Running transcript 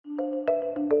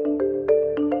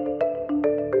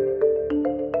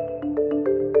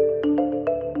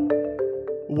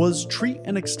Was treat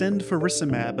and extend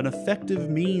faricimab an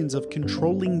effective means of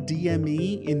controlling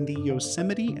DME in the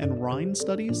Yosemite and Rhine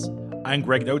studies? I'm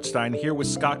Greg Notstein here with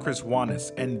Scott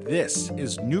Kriswanis, and this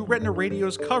is New Retina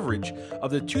Radio's coverage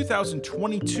of the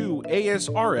 2022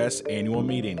 ASRS annual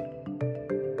meeting.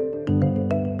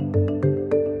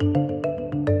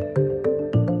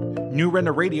 New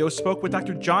Retina Radio spoke with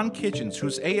Dr. John Kitchens,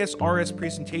 whose ASRS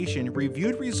presentation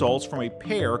reviewed results from a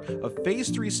pair of phase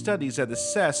 3 studies that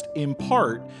assessed, in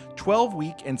part,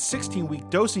 12-week and 16-week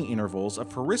dosing intervals of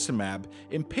faricimab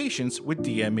in patients with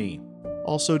DME.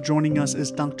 Also joining us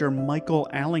is Dr. Michael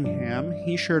Allingham.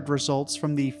 He shared results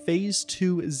from the Phase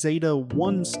 2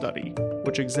 Zeta-1 study,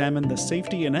 which examined the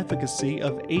safety and efficacy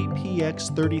of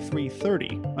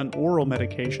APX3330, an oral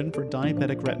medication for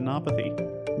diabetic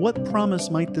retinopathy. What promise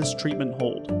might this treatment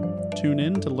hold? Tune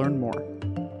in to learn more.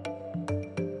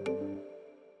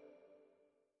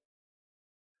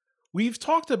 We've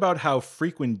talked about how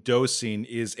frequent dosing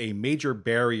is a major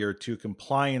barrier to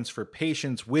compliance for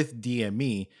patients with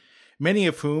DME, many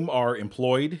of whom are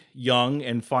employed, young,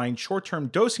 and find short-term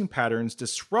dosing patterns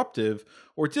disruptive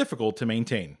or difficult to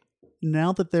maintain.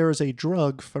 Now that there is a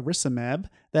drug, faricimab,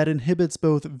 that inhibits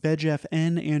both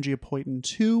VEGF-N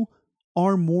angiopoietin-2,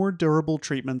 are more durable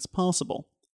treatments possible?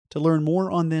 To learn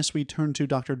more on this, we turn to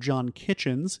Dr. John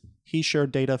Kitchens. He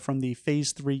shared data from the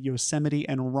Phase 3 Yosemite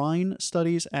and Rhine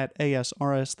studies at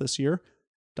ASRS this year.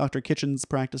 Dr. Kitchens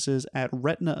practices at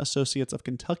Retina Associates of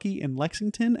Kentucky in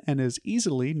Lexington and is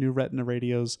easily New Retina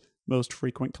Radio's most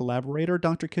frequent collaborator.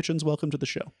 Dr. Kitchens, welcome to the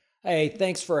show. Hey,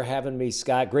 thanks for having me,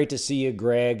 Scott. Great to see you,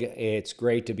 Greg. It's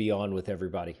great to be on with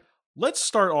everybody. Let's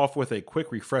start off with a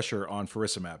quick refresher on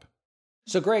faricimab.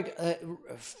 So, Greg,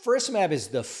 faricimab is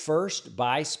the first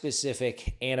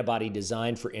bispecific antibody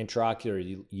designed for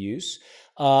intraocular use.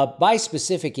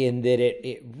 Bispecific in that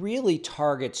it really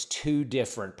targets two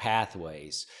different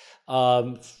pathways.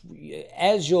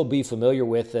 As you'll be familiar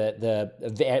with, the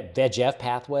VEGF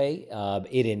pathway,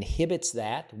 it inhibits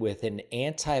that with an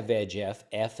anti-VEGF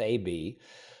FAB.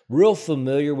 Real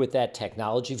familiar with that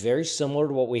technology, very similar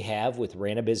to what we have with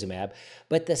ranibizumab.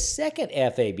 But the second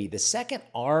FAB, the second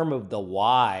arm of the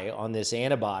Y on this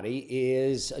antibody,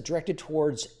 is directed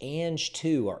towards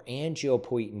Ang2 or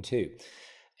angiopoietin-2.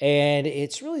 And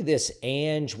it's really this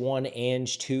Ang1,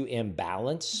 Ang2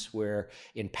 imbalance where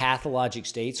in pathologic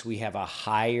states we have a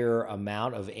higher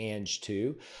amount of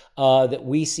Ang2, that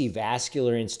we see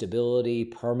vascular instability,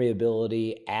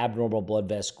 permeability, abnormal blood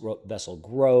vessel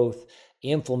growth,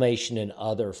 inflammation, and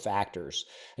other factors.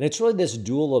 And it's really this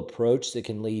dual approach that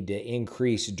can lead to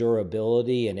increased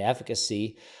durability and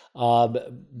efficacy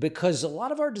because a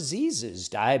lot of our diseases,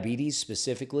 diabetes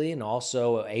specifically, and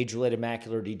also age-related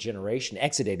macular degeneration,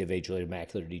 exudative age-related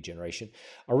macular degeneration,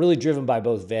 are really driven by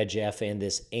both VEGF and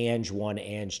this Ang1,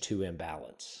 Ang2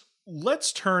 imbalance.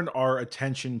 Let's turn our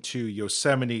attention to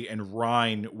Yosemite and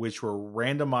Rhine, which were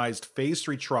randomized phase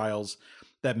 3 trials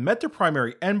that met their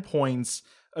primary endpoints,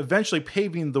 eventually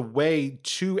paving the way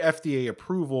to FDA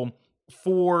approval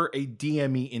for a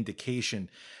DME indication.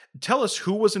 Tell us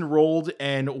who was enrolled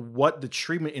and what the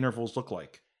treatment intervals look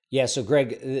like. Yeah, so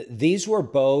Greg, these were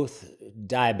both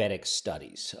diabetic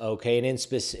studies, okay? And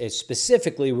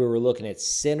specifically, we were looking at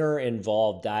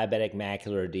center-involved diabetic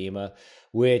macular edema,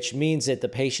 which means that the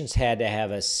patients had to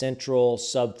have a central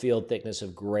subfield thickness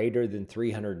of greater than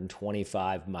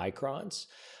 325 microns.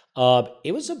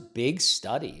 It was a big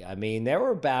study. I mean, there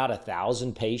were about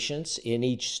 1,000 patients in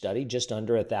each study, just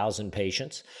under 1,000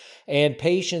 patients. And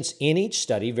patients in each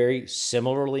study, very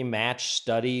similarly matched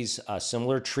studies,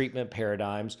 similar treatment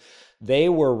paradigms, they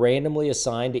were randomly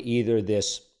assigned to either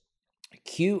this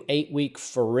Q8-week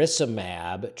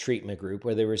faricimab treatment group,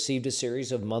 where they received a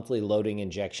series of monthly loading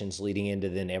injections leading into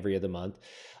then every other month,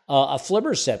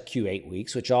 aflibercept Q8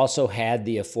 weeks, which also had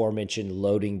the aforementioned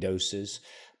loading doses,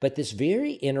 but this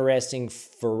very interesting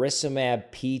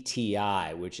faricimab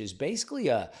PTI, which is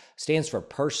basically stands for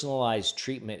personalized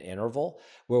treatment interval,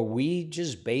 where we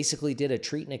just basically did a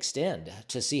treat and extend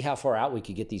to see how far out we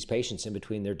could get these patients in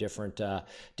between their different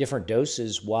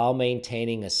doses while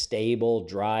maintaining a stable,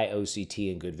 dry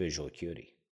OCT and good visual acuity.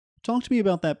 Talk to me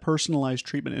about that personalized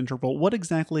treatment interval. What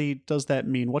exactly does that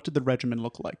mean? What did the regimen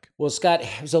look like? Well, Scott,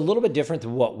 it was a little bit different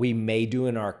than what we may do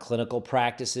in our clinical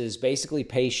practices. Basically,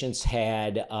 patients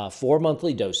had 4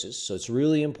 monthly doses, so it's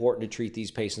really important to treat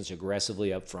these patients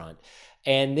aggressively up front.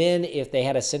 And then if they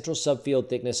had a central subfield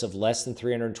thickness of less than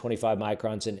 325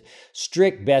 microns and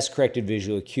strict best corrected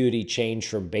visual acuity change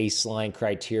from baseline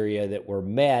criteria that were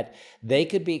met, they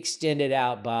could be extended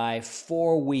out by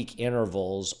 4-week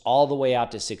intervals all the way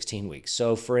out to 16 weeks.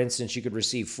 So for instance, you could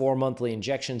receive 4 monthly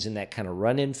injections in that kind of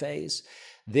run-in phase.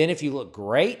 Then if you look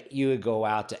great, you would go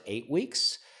out to 8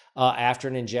 weeks. After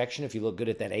an injection, if you look good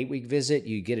at that 8-week visit,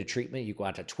 you get a treatment, you go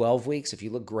out to 12 weeks. If you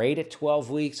look great at 12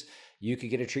 weeks, you could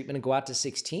get a treatment and go out to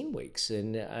 16 weeks.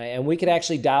 And we could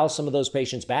actually dial some of those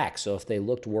patients back. So if they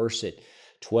looked worse at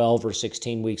 12 or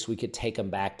 16 weeks, we could take them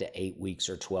back to 8 weeks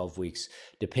or 12 weeks,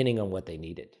 depending on what they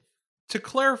needed. To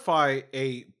clarify,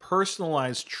 a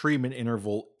personalized treatment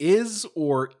interval is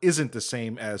or isn't the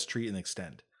same as treat and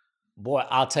extend? Boy,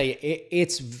 I'll tell you,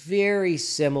 it's very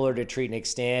similar to treat and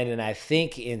extend, and I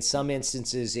think in some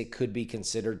instances it could be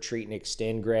considered treat and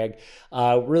extend, Greg.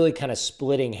 Really kind of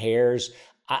splitting hairs.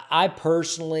 I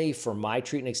personally, for my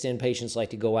treat and extend patients, like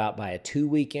to go out by a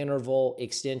 2-week interval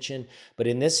extension. But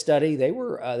in this study, they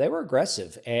were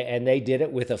aggressive, and they did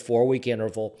it with a 4-week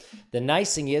interval. The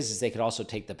nice thing is they could also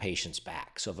take the patients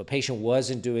back. So if a patient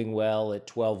wasn't doing well at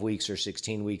 12 weeks or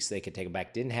 16 weeks, they could take them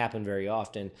back. Didn't happen very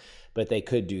often, but they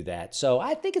could do that. So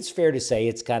I think it's fair to say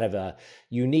it's kind of a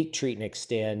unique treat and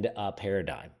extend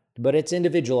paradigm, but it's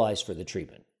individualized for the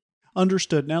treatment.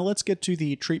 Understood. Now let's get to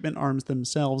the treatment arms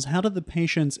themselves. How did the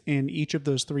patients in each of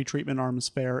those 3 treatment arms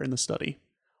fare in the study?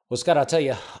 Well, Scott, I'll tell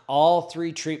you, all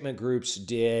 3 treatment groups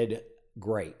did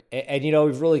great. And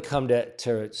we've really come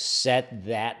to set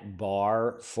that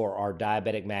bar for our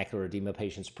diabetic macular edema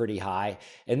patients pretty high.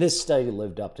 And this study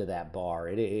lived up to that bar.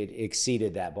 It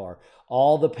exceeded that bar.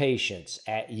 All the patients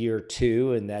at year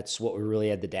 2, and that's what we really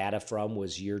had the data from,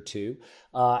 was year 2,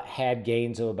 had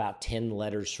gains of about 10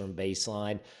 letters from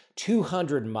baseline.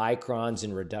 200 microns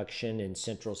in reduction in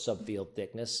central subfield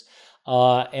thickness.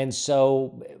 And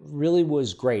so it really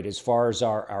was great as far as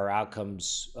our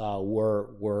outcomes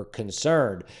were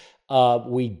concerned.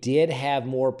 We did have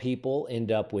more people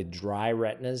end up with dry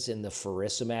retinas in the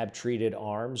faricimab treated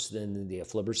arms than the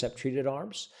aflibercept treated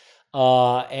arms.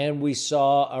 And we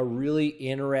saw a really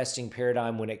interesting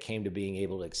paradigm when it came to being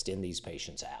able to extend these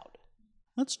patients out.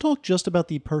 Let's talk just about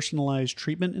the personalized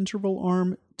treatment interval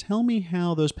arm. Tell me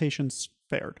how those patients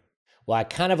fared. Well, I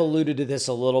kind of alluded to this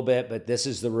a little bit, but this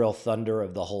is the real thunder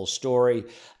of the whole story.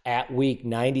 At week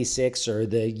 96, or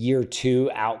the year 2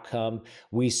 outcome,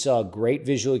 we saw great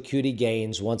visual acuity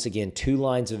gains. Once again, 2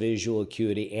 lines of visual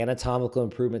acuity, anatomical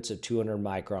improvements of 200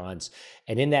 microns.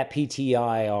 And in that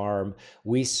PTI arm,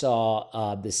 we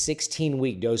saw the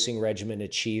 16-week dosing regimen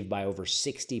achieved by over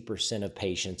 60% of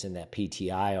patients in that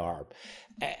PTI arm.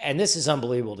 And this is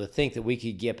unbelievable to think that we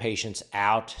could get patients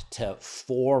out to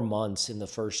 4 months in the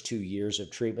first 2 years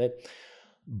of treatment.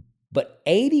 But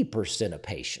 80% of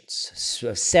patients,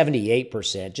 so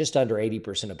 78%, just under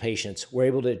 80% of patients were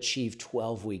able to achieve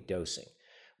 12-week dosing,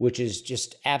 which is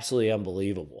just absolutely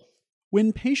unbelievable.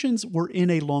 When patients were in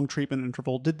a long treatment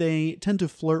interval, did they tend to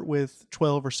flirt with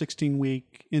 12 or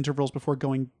 16-week intervals before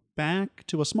going back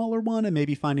to a smaller one and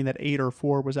maybe finding that 8 or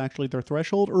 4 was actually their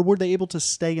threshold? Or were they able to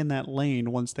stay in that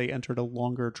lane once they entered a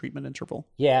longer treatment interval?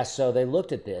 Yeah, so they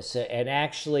looked at this, and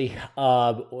actually,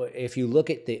 if you look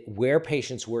at where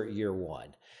patients were at year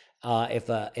 1, if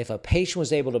a patient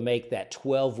was able to make that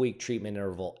 12-week treatment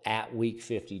interval at week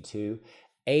 52,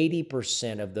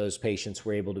 80% of those patients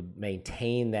were able to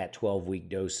maintain that 12-week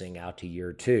dosing out to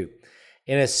year 2.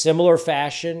 In a similar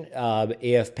fashion,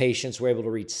 if patients were able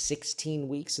to reach 16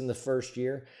 weeks in the first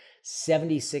year,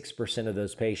 76% of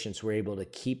those patients were able to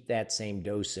keep that same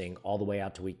dosing all the way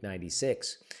out to week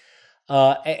 96.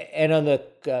 And on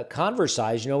the converse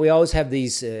side, we always have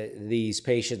these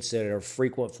patients that are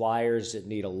frequent flyers that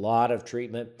need a lot of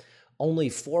treatment. Only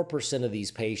 4% of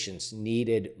these patients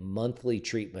needed monthly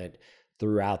treatment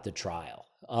throughout the trial.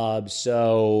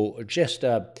 So just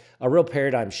a real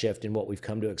paradigm shift in what we've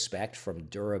come to expect from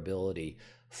durability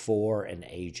for an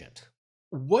agent.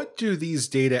 What do these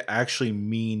data actually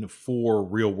mean for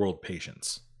real-world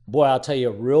patients? Boy, I'll tell you,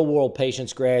 real-world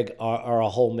patients, Greg, are a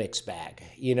whole mixed bag.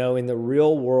 In the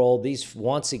real world, these,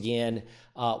 once again,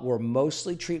 were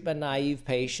mostly treatment-naive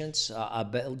patients,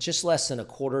 but just less than a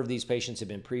quarter of these patients have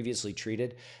been previously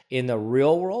treated. In the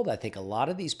real world, I think a lot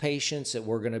of these patients that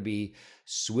we're going to be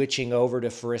switching over to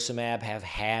faricimab have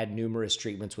had numerous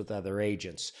treatments with other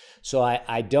agents. So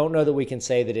I don't know that we can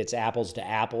say that it's apples to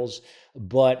apples,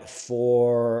 but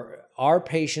for our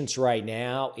patients right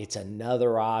now, it's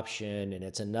another option, and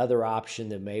it's another option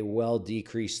that may well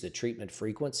decrease the treatment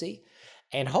frequency.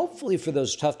 And hopefully for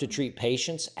those tough to treat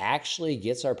patients, actually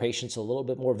gets our patients a little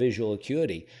bit more visual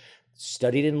acuity.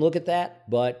 Study didn't look at that,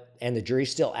 and the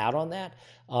jury's still out on that.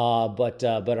 But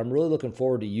I'm really looking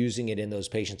forward to using it in those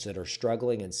patients that are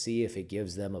struggling and see if it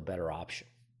gives them a better option.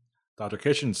 Dr.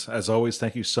 Kitchens, as always,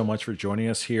 thank you so much for joining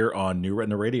us here on New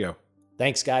Retina Radio.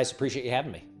 Thanks, guys. Appreciate you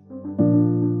having me.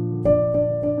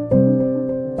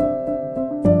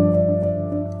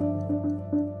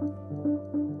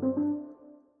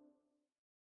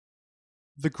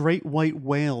 The great white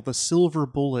whale, the silver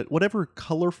bullet, whatever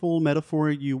colorful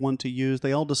metaphor you want to use,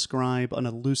 they all describe an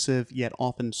elusive yet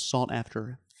often sought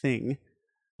after thing.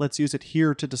 Let's use it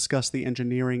here to discuss the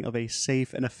engineering of a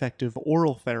safe and effective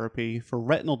oral therapy for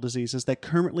retinal diseases that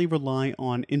currently rely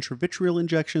on intravitreal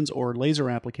injections or laser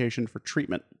application for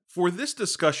treatment. For this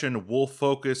discussion, we'll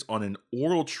focus on an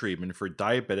oral treatment for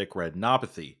diabetic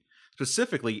retinopathy,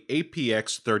 specifically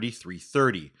APX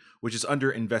 3330, which is under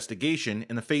investigation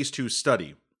in a phase 2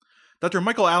 study. Dr.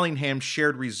 Michael Allingham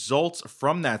shared results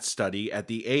from that study at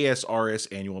the ASRS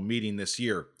annual meeting this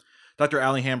year. Dr.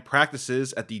 Allingham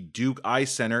practices at the Duke Eye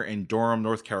Center in Durham,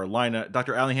 North Carolina.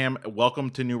 Dr. Allingham, welcome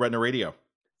to New Retina Radio.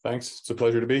 Thanks. It's a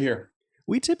pleasure to be here.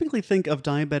 We typically think of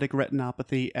diabetic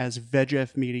retinopathy as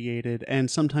VEGF-mediated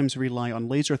and sometimes rely on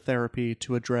laser therapy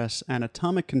to address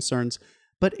anatomic concerns,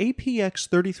 but APX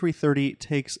 3330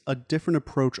 takes a different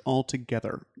approach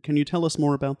altogether. Can you tell us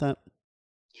more about that?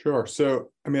 Sure. So,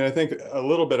 I think a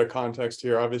little bit of context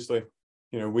here. Obviously,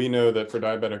 we know that for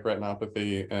diabetic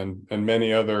retinopathy and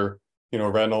many other,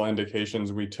 retinal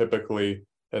indications, we typically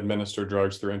administer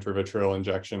drugs through intravitreal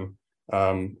injection,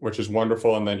 which is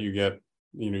wonderful. And then you get,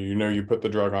 you put the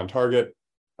drug on target,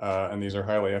 and these are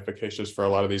highly efficacious for a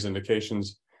lot of these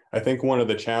indications. I think one of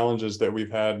the challenges that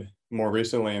we've had more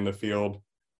recently in the field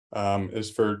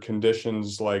is for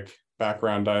conditions like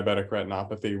background diabetic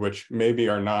retinopathy, which maybe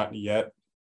are not yet,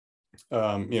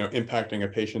 impacting a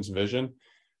patient's vision.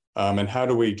 And how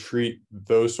do we treat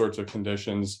those sorts of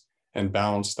conditions and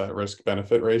balance that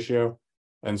risk-benefit ratio?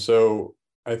 And so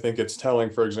I think it's telling,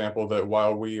 for example, that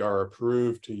while we are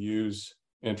approved to use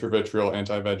intravitreal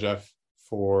anti-VEGF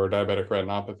for diabetic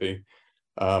retinopathy,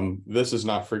 this is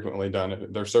not frequently done.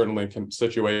 There are certainly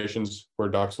situations where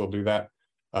docs will do that,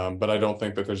 but I don't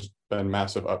think that there's been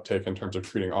massive uptake in terms of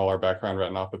treating all our background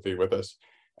retinopathy with this.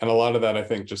 And a lot of that, I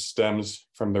think, just stems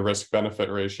from the risk-benefit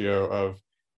ratio of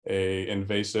a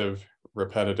invasive,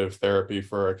 repetitive therapy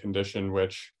for a condition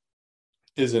which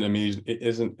isn't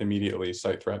immediately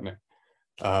sight-threatening.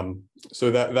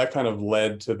 So that kind of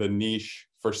led to the niche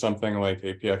for something like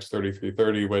APX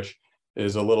 3330, which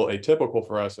is a little atypical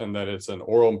for us in that it's an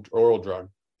oral drug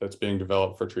that's being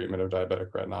developed for treatment of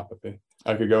diabetic retinopathy.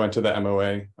 I could go into the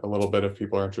MOA a little bit if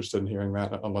people are interested in hearing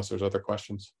that, unless there's other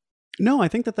questions. No, I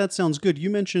think that sounds good. You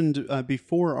mentioned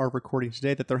before our recording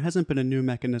today that there hasn't been a new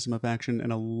mechanism of action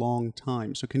in a long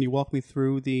time. So can you walk me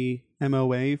through the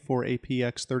MOA for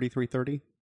APX 3330?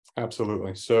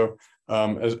 Absolutely. So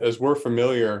as we're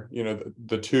familiar,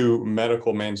 the two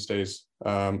medical mainstays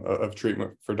of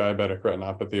treatment for diabetic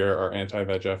retinopathy are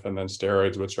anti-VEGF and then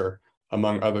steroids, which are,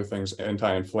 among other things,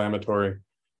 anti-inflammatory.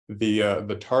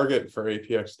 The target for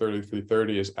APX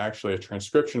 3330 is actually a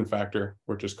transcription factor,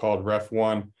 which is called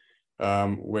REF1,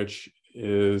 which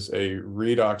is a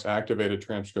redox activated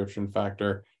transcription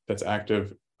factor that's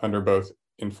active under both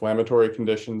inflammatory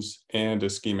conditions and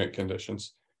ischemic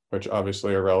conditions, which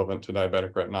obviously are relevant to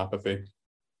diabetic retinopathy.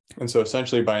 And so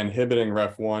essentially by inhibiting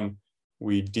REF1,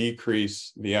 we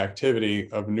decrease the activity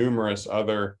of numerous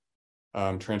other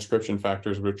transcription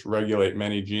factors which regulate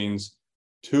many genes.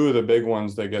 Two of the big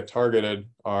ones that get targeted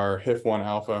are HIF1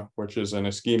 alpha, which is an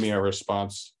ischemia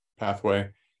response pathway,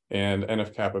 and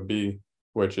NF-kappa B,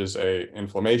 which is a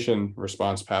inflammation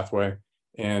response pathway.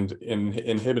 And in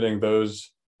inhibiting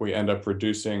those, we end up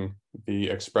reducing the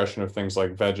expression of things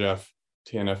like VEGF,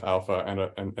 TNF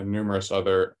alpha, and numerous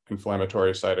other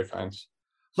inflammatory cytokines.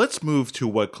 Let's move to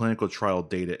what clinical trial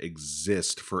data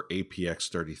exist for APX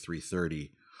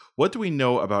 3330. What do we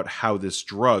know about how this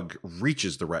drug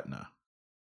reaches the retina?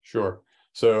 Sure.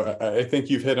 So I think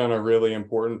you've hit on a really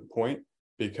important point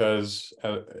because,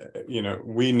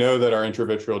 we know that our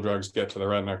intravitreal drugs get to the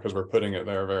retina because we're putting it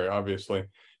there very obviously.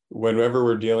 Whenever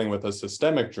we're dealing with a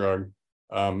systemic drug,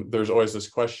 there's always this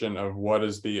question of what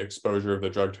is the exposure of the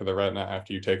drug to the retina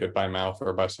after you take it by mouth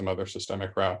or by some other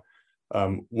systemic route.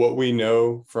 What we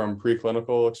know from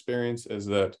preclinical experience is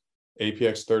that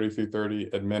APX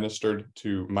 3330 administered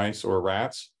to mice or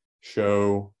rats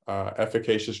show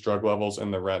efficacious drug levels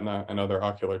in the retina and other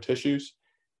ocular tissues.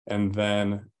 And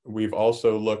then we've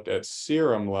also looked at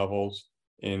serum levels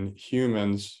in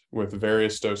humans with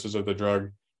various doses of the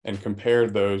drug and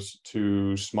compared those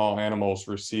to small animals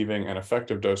receiving an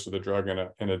effective dose of the drug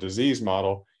in a disease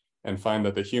model, and find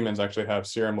that the humans actually have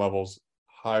serum levels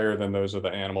higher than those of the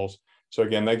animals. So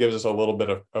again, that gives us a little bit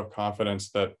of confidence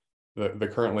that the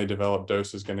currently developed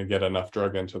dose is going to get enough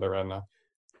drug into the retina.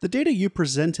 The data you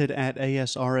presented at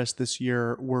ASRS this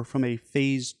year were from a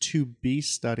phase 2B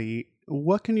study.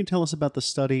 What can you tell us about the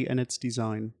study and its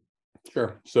design?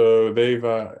 Sure. So they've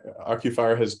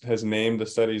Ocuphire has named the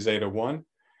study Zeta 1.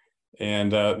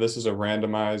 And this is a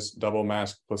randomized,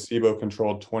 double-masked,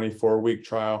 placebo-controlled 24-week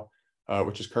trial,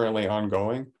 which is currently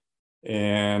ongoing.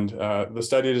 And the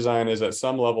study design is at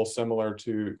some level similar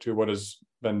to what has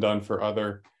been done for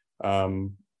other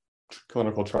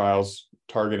clinical trials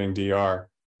targeting DR.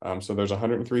 So there's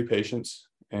 103 patients,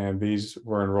 and these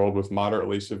were enrolled with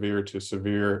moderately severe to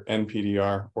severe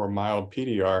NPDR or mild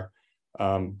PDR,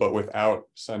 but without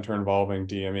center involving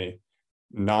DME.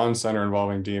 Non-center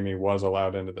involving DME was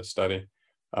allowed into the study.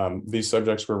 These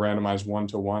subjects were randomized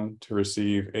 1-to-1 to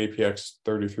receive APX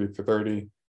 3330,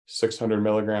 600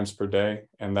 milligrams per day,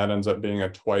 and that ends up being a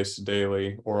twice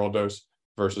daily oral dose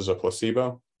versus a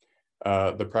placebo.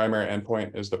 The primary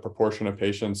endpoint is the proportion of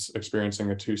patients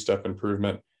experiencing a two-step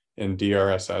improvement in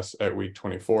DRSS at week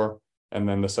 24. And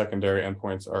then the secondary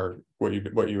endpoints are what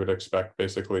you would expect,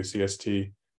 basically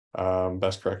CST,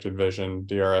 best corrected vision,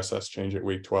 DRSS change at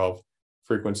week 12,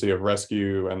 frequency of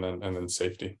rescue, and then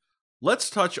safety. Let's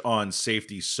touch on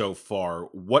safety so far.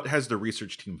 What has the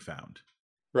research team found?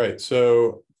 Right.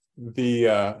 So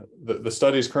the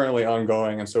study is currently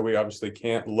ongoing, and so we obviously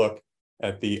can't look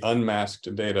at the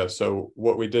unmasked data. So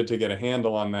what we did to get a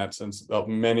handle on that, since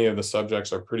many of the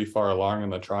subjects are pretty far along in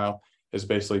the trial, is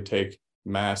basically take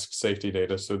masked safety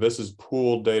data. So this is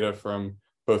pooled data from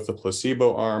both the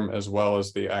placebo arm as well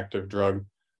as the active drug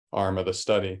arm of the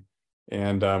study.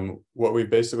 And what we've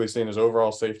basically seen is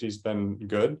overall safety has been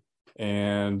good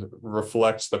and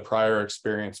reflects the prior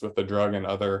experience with the drug and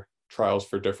other trials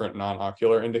for different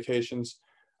non-ocular indications.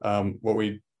 What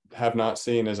we have not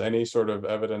seen is any sort of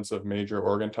evidence of major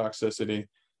organ toxicity.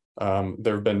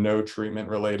 There have been no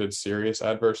treatment-related serious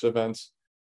adverse events.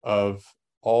 Of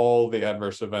all the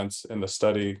adverse events in the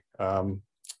study,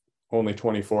 only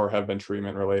 24 have been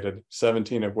treatment-related,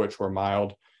 17 of which were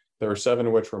mild. There were 7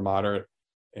 of which were moderate,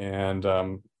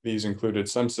 and these included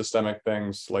some systemic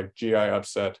things like GI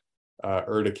upset,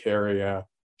 urticaria,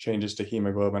 changes to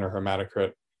hemoglobin or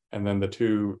hematocrit, and then the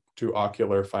two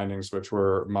ocular findings, which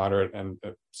were moderate and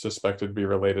suspected to be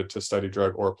related to study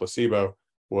drug or placebo,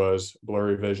 was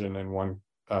blurry vision in one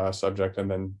subject, and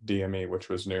then DME, which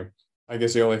was new. I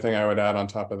guess the only thing I would add on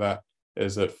top of that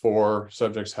is that 4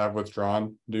 subjects have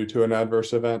withdrawn due to an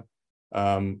adverse event.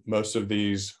 Most of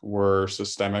these were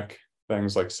systemic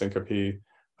things like syncope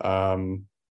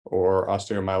or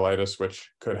osteomyelitis, which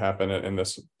could happen in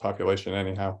this population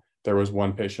anyhow. There was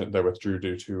one patient that withdrew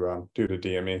due to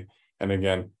DME. And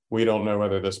again, we don't know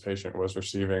whether this patient was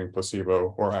receiving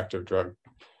placebo or active drug.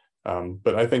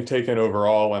 But I think taken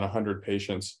overall in 100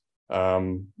 patients,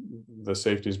 the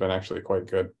safety's been actually quite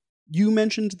good. You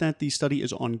mentioned that the study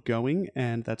is ongoing,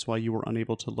 and that's why you were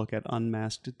unable to look at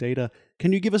unmasked data.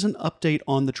 Can you give us an update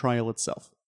on the trial itself?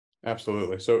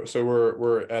 Absolutely. So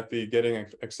we're at the getting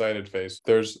excited phase.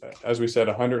 There's, as we said,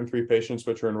 103 patients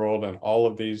which are enrolled, and all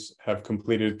of these have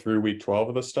completed through week 12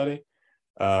 of the study,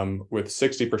 with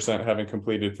 60% having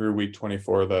completed through week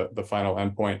 24, the final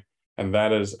endpoint, and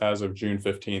that is as of June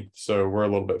 15th. So we're a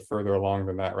little bit further along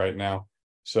than that right now.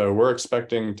 So we're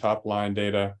expecting top line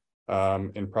data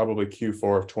in probably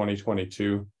Q4 of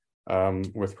 2022,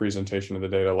 with presentation of the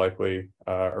data likely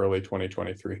early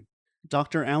 2023.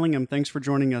 Dr. Allingham, thanks for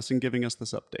joining us and giving us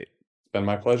this update. It's been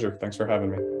my pleasure. Thanks for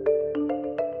having me.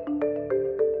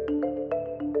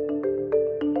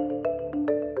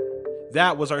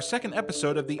 That was our second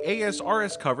episode of the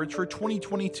ASRS coverage for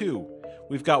 2022.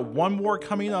 We've got one more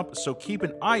coming up, so keep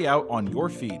an eye out on your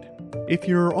feed. If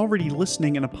you're already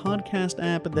listening in a podcast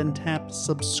app, then tap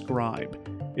subscribe.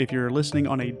 If you're listening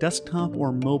on a desktop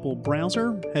or mobile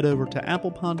browser, head over to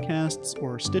Apple Podcasts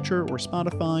or Stitcher or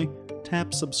Spotify,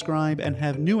 tap subscribe, and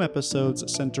have new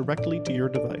episodes sent directly to your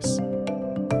device.